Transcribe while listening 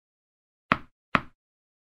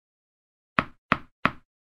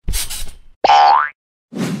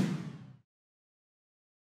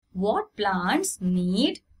What plants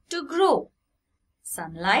need to grow?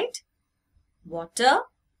 Sunlight, water,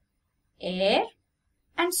 air,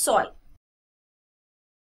 and soil.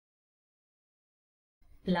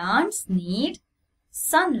 Plants need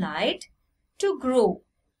sunlight to grow.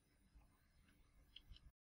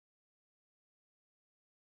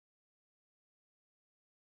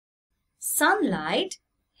 Sunlight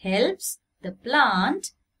helps the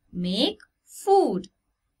plant make food.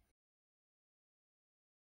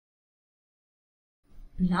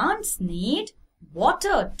 Plants need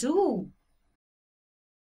water too.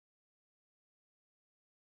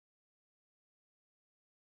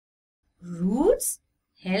 Roots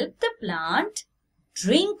help the plant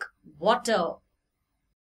drink water.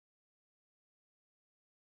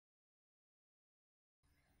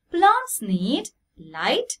 Plants need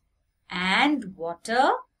light and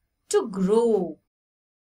water to grow.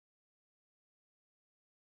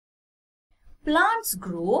 Plants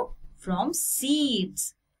grow from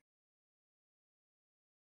seeds.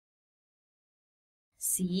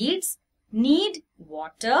 Seeds need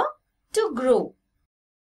water to grow.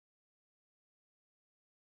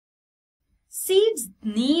 Seeds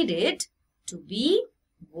need it to be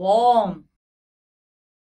warm.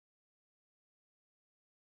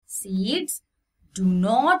 Seeds do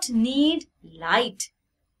not need light.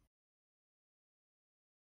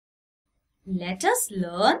 Let us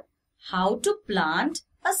learn how to plant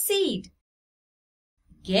a seed.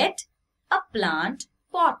 Get a plant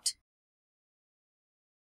pot.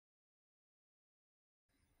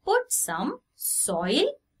 Put some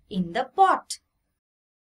soil in the pot.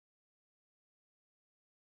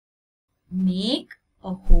 Make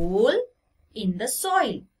a hole in the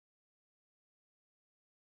soil.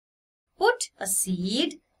 Put a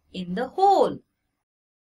seed in the hole.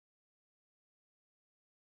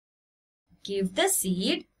 Give the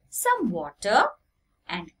seed some water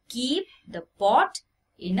and keep the pot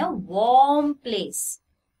in a warm place.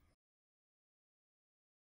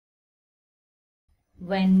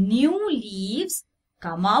 When new leaves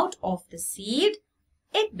come out of the seed,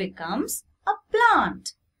 it becomes a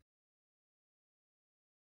plant.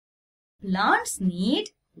 Plants need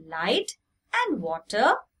light and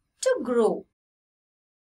water to grow.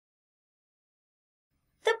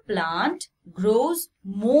 The plant grows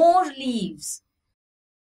more leaves.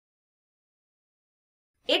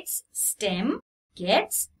 Its stem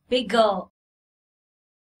gets bigger.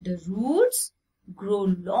 The roots grow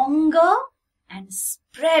longer and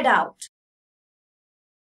spread out.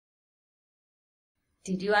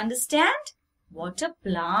 Did you understand what a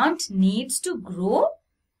plant needs to grow?